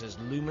encounters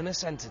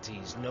luminous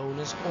entities known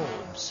as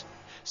orbs,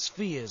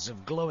 spheres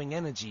of glowing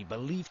energy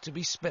believed to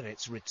be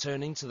spirits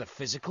returning to the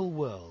physical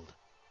world.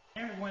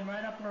 There's one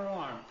right up her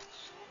arm.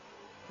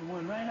 The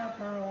one right up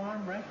her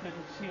arm, right to the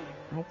ceiling.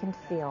 I can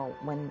feel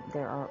when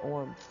there are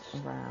orbs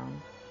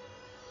around.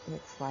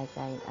 It's like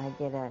I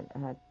get a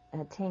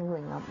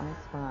tingling up my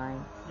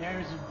spine.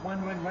 There's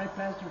one went right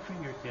past her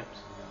fingertips.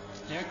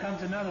 There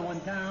comes another one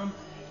down,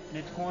 and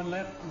it's going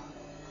left,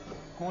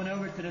 going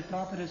over to the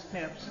top of the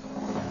steps.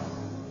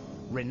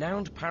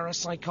 Renowned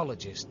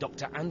parapsychologist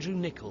Dr. Andrew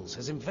Nichols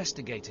has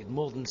investigated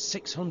more than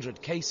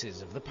 600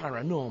 cases of the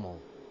paranormal.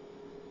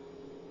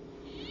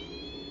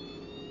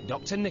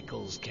 Dr.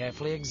 Nichols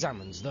carefully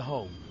examines the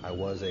home. I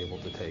was able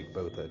to take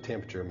both a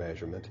temperature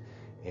measurement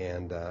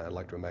and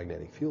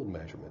electromagnetic field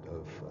measurement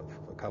of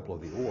a couple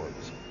of the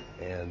orbs,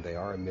 and they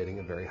are emitting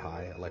a very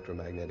high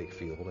electromagnetic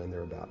field, and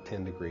they're about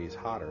 10 degrees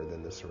hotter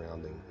than the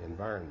surrounding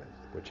environment,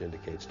 which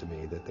indicates to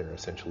me that they're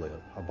essentially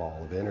a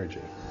ball of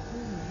energy.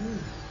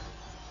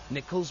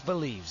 Nichols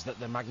believes that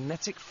the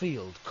magnetic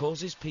field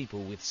causes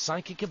people with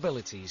psychic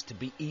abilities to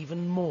be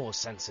even more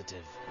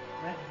sensitive.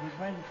 Right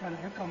in front of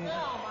her. Here comes.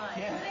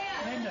 Yeah,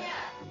 Linda.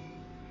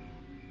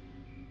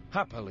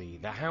 Happily,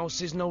 the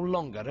house is no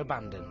longer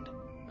abandoned,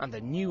 and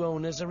the new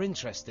owners are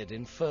interested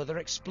in further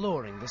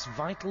exploring this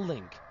vital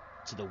link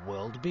to the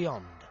world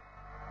beyond.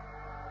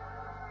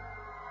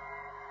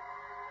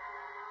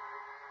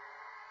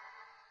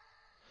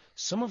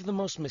 Some of the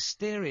most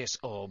mysterious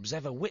orbs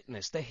ever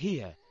witnessed are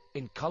here,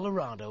 in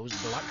Colorado's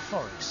Black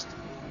Forest.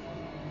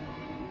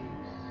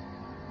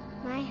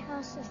 My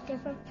house is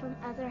different from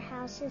other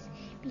houses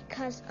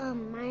because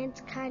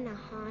mine's kind of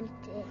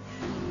haunted.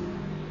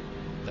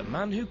 The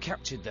man who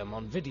captured them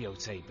on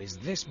videotape is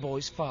this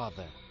boy's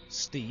father,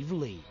 Steve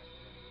Lee.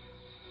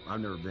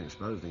 I've never been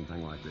exposed to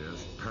anything like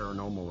this,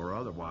 paranormal or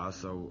otherwise,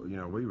 so, we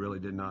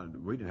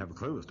didn't have a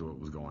clue as to what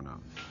was going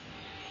on.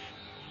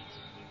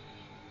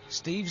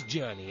 Steve's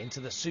journey into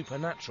the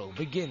supernatural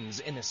begins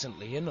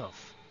innocently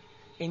enough.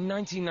 In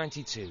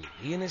 1992,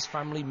 he and his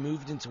family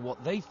moved into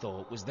what they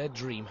thought was their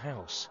dream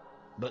house.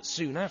 But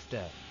soon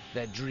after,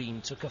 their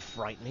dream took a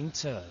frightening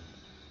turn.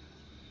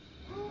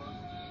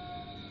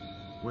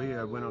 We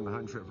went on the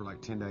hunting trip for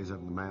like 10 days up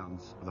in the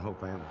mountains with the whole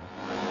family.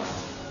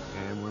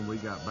 And when we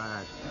got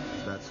back,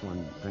 that's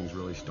when things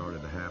really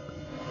started to happen.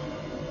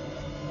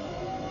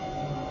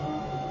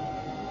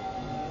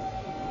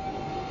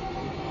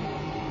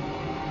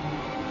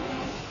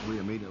 We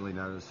immediately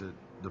noticed that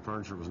the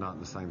furniture was not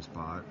in the same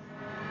spot.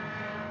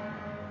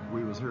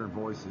 We was hearing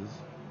voices,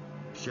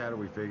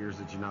 shadowy figures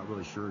that you're not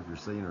really sure if you're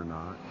seeing or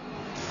not.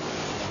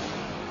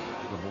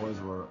 The boys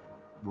were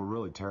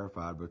really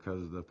terrified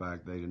because of the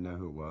fact they didn't know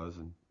who it was,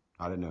 and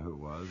I didn't know who it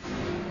was.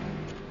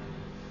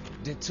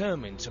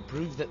 Determined to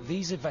prove that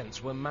these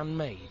events were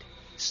man-made,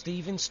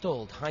 Steve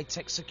installed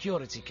high-tech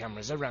security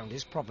cameras around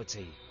his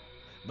property.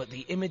 But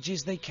the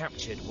images they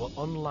captured were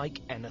unlike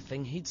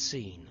anything he'd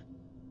seen.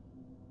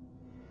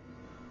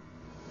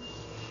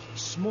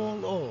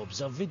 Small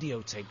orbs are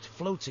videotaped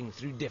floating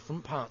through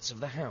different parts of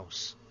the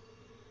house.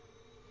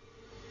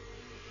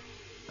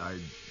 I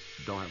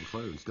don't have a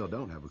clue and still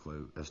don't have a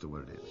clue as to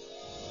what it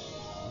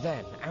is.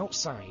 Then,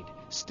 outside,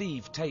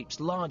 Steve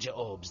tapes larger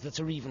orbs that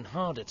are even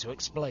harder to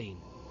explain.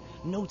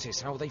 Notice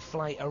how they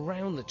fly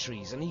around the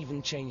trees and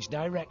even change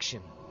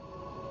direction.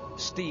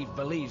 Steve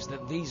believes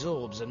that these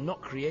orbs are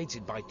not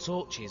created by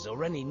torches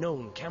or any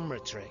known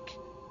camera trick.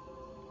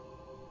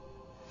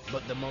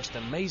 But the most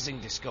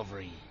amazing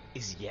discovery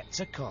is yet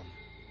to come.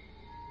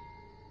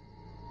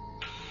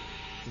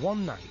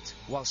 One night,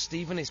 while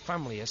Steve and his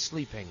family are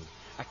sleeping,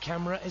 a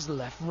camera is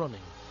left running.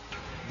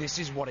 This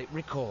is what it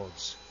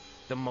records: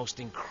 the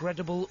most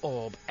incredible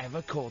orb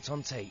ever caught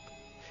on tape.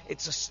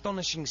 Its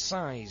astonishing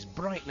size,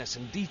 brightness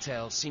and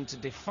detail seem to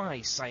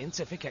defy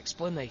scientific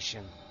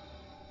explanation.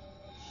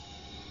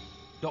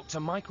 Dr.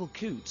 Michael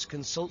Coots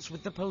consults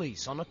with the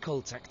police on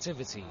occult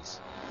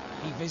activities.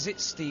 He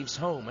visits Steve's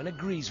home and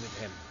agrees with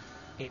him.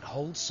 It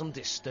holds some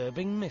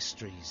disturbing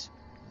mysteries.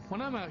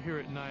 When I'm out here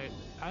at night,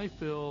 I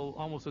feel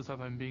almost as if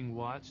I'm being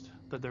watched,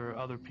 that there are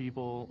other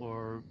people,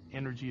 or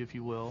energy, if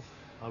you will,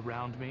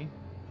 around me.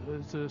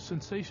 It's a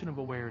sensation of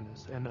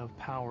awareness and of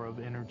power of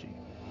energy.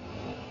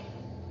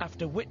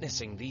 After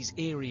witnessing these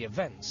eerie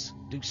events,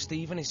 do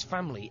Steve and his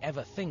family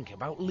ever think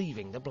about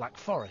leaving the Black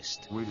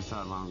Forest? We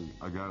decided long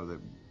ago that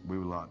we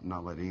would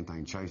not let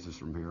anything chase us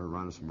from here or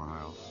run us from our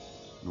house,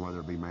 whether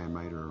it be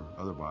man-made or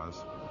otherwise.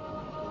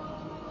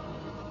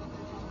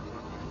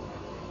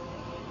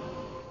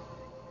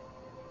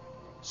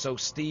 So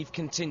Steve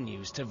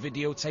continues to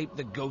videotape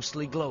the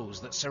ghostly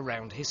glows that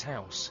surround his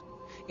house,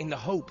 in the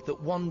hope that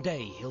one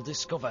day he'll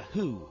discover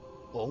who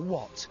or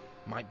what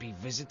might be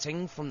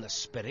visiting from the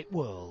spirit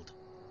world.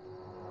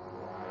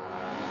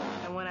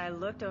 And when I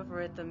looked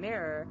over at the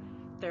mirror,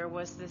 there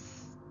was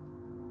this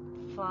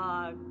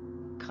fog,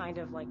 kind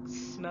of like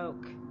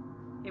smoke.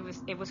 It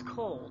was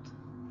cold.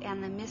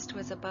 And the mist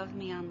was above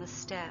me on the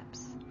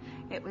steps.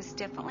 It was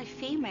definitely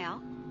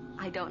female.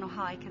 I don't know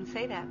how I can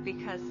say that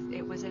because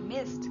it was a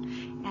mist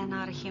and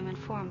not a human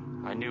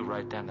form. I knew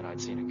right then that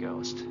I'd seen a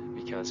ghost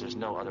because there's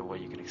no other way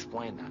you can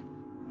explain that.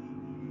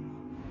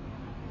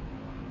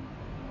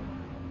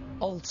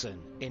 Alton,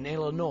 in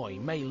Illinois,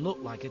 may look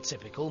like a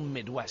typical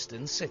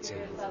Midwestern city.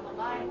 Spirits of the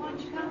light, won't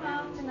you come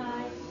out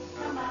tonight?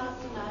 Come out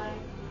tonight,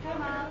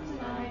 come out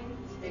tonight.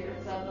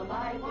 Spirits of the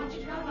light, won't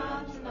you come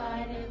out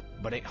tonight?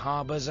 But it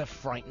harbors a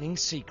frightening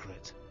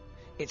secret.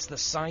 It's the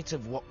site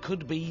of what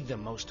could be the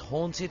most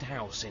haunted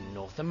house in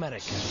North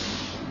America.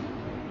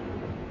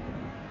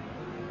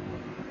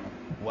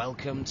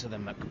 Welcome to the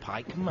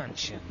McPike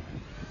Mansion.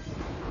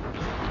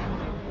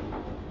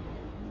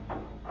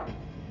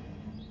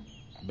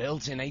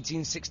 Built in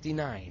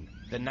 1869,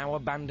 the now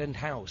abandoned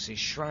house is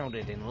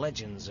shrouded in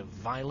legends of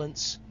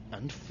violence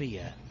and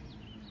fear.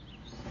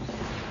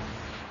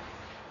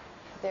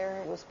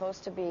 There was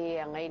supposed to be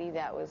a lady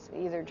that was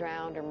either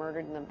drowned or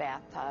murdered in the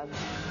bathtub.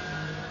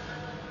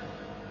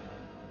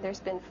 There's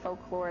been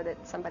folklore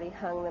that somebody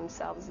hung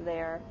themselves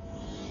there.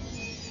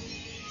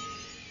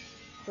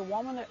 The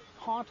woman that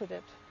haunted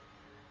it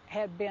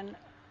had been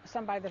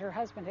somebody that her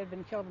husband had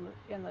been killed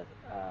in the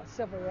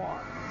Civil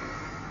War.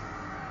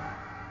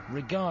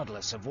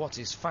 Regardless of what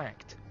is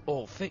fact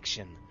or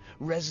fiction,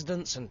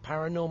 residents and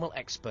paranormal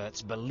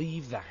experts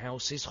believe the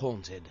house is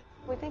haunted.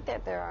 We think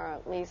that there are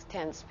at least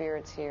 10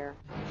 spirits here.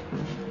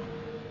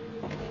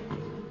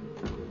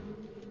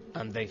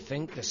 And they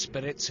think the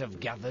spirits have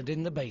gathered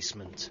in the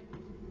basement.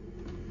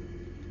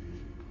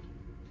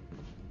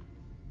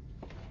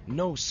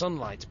 No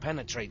sunlight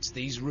penetrates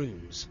these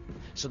rooms,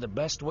 so the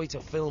best way to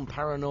film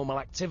paranormal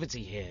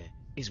activity here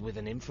is with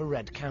an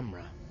infrared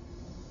camera.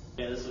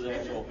 Yeah, this is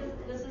actual.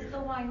 This is the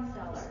wine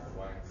cellar.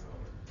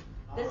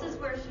 This is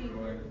where she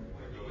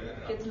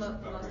gets the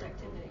most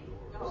activity.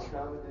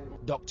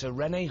 Dr.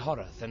 Renee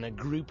Horath and a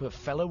group of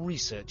fellow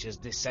researchers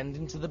descend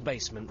into the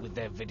basement with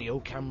their video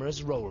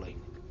cameras rolling.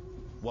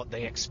 What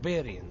they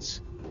experience,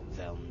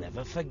 they'll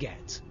never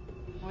forget.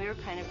 We were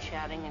kind of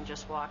chatting and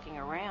just walking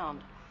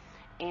around,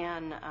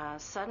 and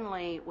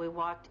suddenly we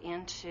walked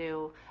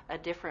into a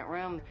different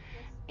room,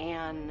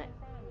 and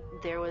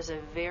there was a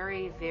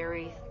very,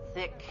 very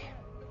thick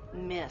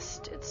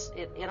mist.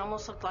 It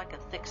almost looked like a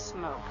thick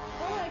smoke.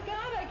 Oh my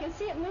God, I can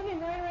see it moving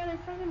right around in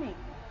front of me.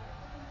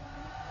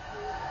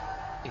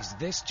 Is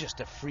this just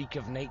a freak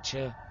of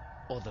nature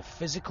or the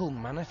physical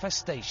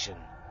manifestation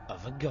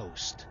of a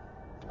ghost?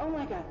 Oh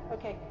my God,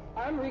 okay,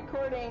 I'm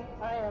recording,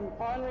 I am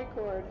on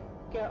record.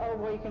 Oh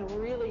boy, you can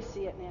really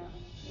see it now.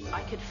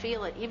 I could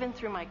feel it, even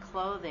through my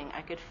clothing,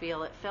 I could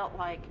feel it. Felt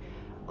like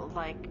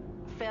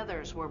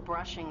feathers were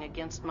brushing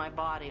against my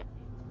body.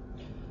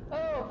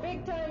 Oh,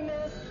 big time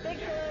mist, big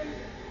time.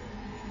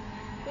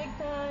 Big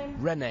time.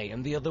 Renee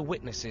and the other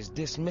witnesses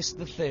dismissed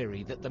the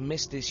theory that the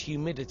mist is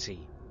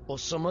humidity or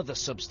some other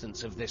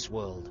substance of this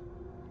world.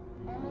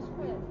 Almost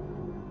quit.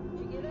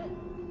 Did you get it?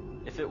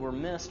 If it were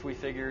mist, we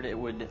figured it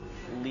would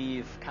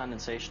leave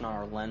condensation on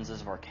our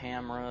lenses of our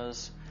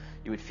cameras.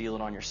 You would feel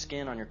it on your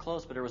skin, on your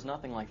clothes, but there was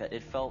nothing like that.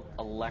 It felt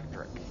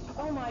electric.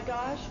 Oh my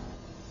gosh.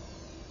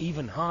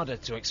 Even harder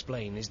to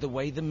explain is the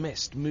way the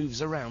mist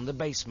moves around the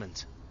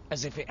basement,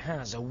 as if it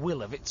has a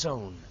will of its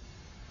own.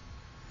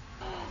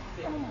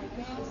 Oh my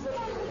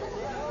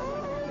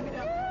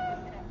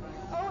God.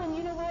 Oh, and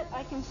you know what?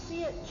 I can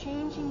see it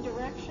changing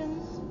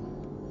directions.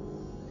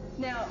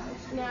 Now,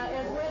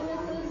 as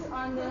witnesses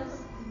on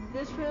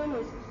this room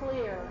was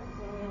clear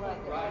when we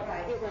left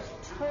it. It was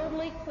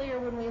totally clear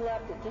when we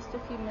left it just a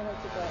few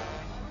minutes ago.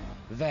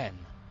 Then,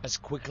 as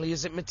quickly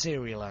as it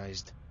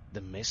materialized,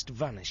 the mist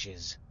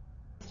vanishes.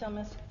 Still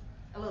mist?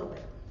 A little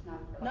bit.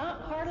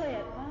 Not hardly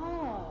at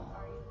all,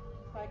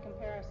 by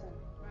comparison.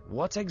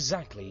 What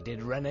exactly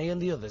did Renee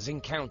and the others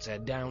encounter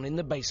down in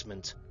the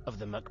basement of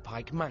the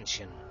McPike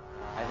Mansion?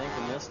 I think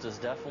the mist is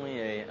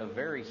definitely a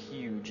very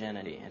huge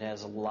entity. It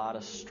has a lot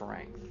of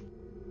strength.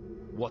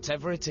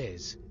 Whatever it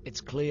is,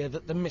 it's clear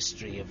that the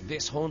mystery of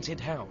this haunted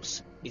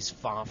house is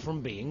far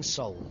from being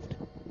solved.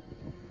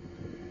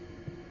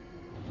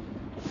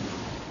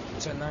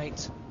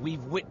 Tonight,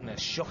 we've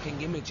witnessed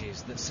shocking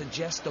images that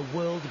suggest a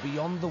world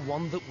beyond the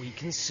one that we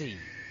can see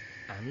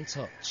and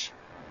touch.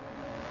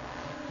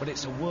 But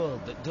it's a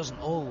world that doesn't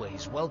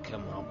always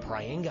welcome our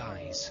prying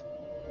eyes.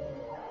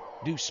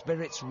 Do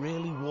spirits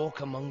really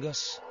walk among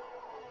us?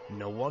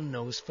 No one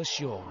knows for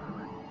sure.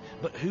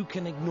 But who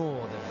can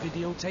ignore the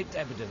videotaped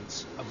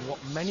evidence of what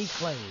many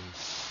claim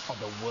are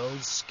the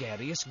world's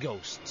scariest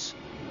ghosts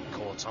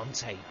caught on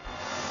tape?